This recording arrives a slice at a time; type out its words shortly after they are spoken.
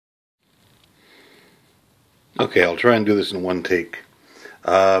Okay, I'll try and do this in one take.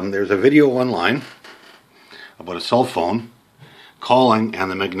 There's a video online about a cell phone calling and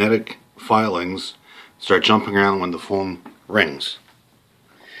the magnetic filings start jumping around when the phone rings.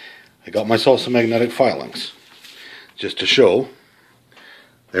 I got myself some magnetic filings just to show.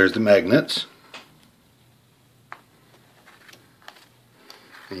 There's the magnets.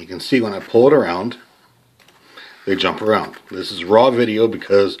 And you can see when I pull it around, they jump around. This is raw video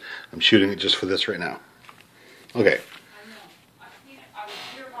because I'm shooting it just for this right now. Okay. I know. I've seen it. I was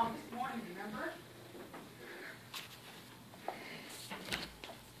here around this morning, remember?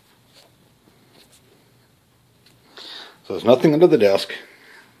 So there's nothing under the desk.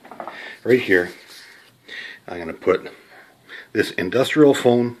 Right here, I'm going to put this industrial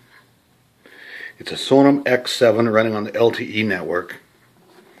phone. It's a Sonum X7 running on the LTE network.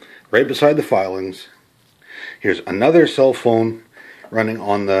 Right beside the filings. Here's another cell phone running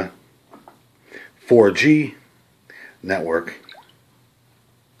on the 4G network.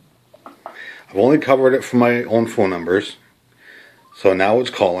 I've only covered it from my own phone numbers. So now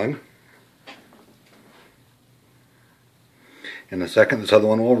it's calling. In a second this other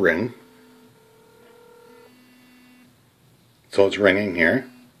one will ring. So it's ringing here.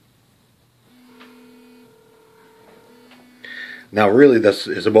 Now really this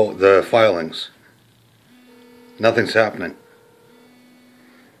is about the filings. Nothing's happening.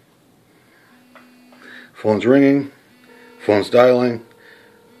 Phone's ringing, phone's dialing,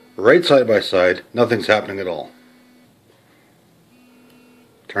 right side by side, nothing's happening at all.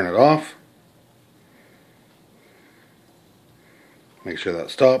 Turn it off. Make sure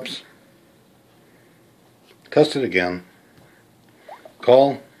that stops. Test it again.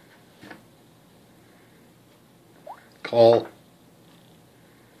 Call. Call.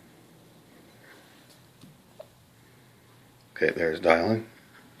 Okay, there's dialing.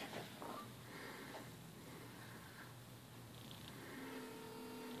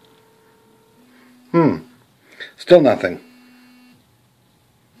 Still nothing.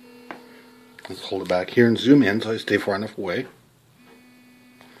 Let's hold it back here and zoom in so I stay far enough away.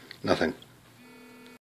 Nothing.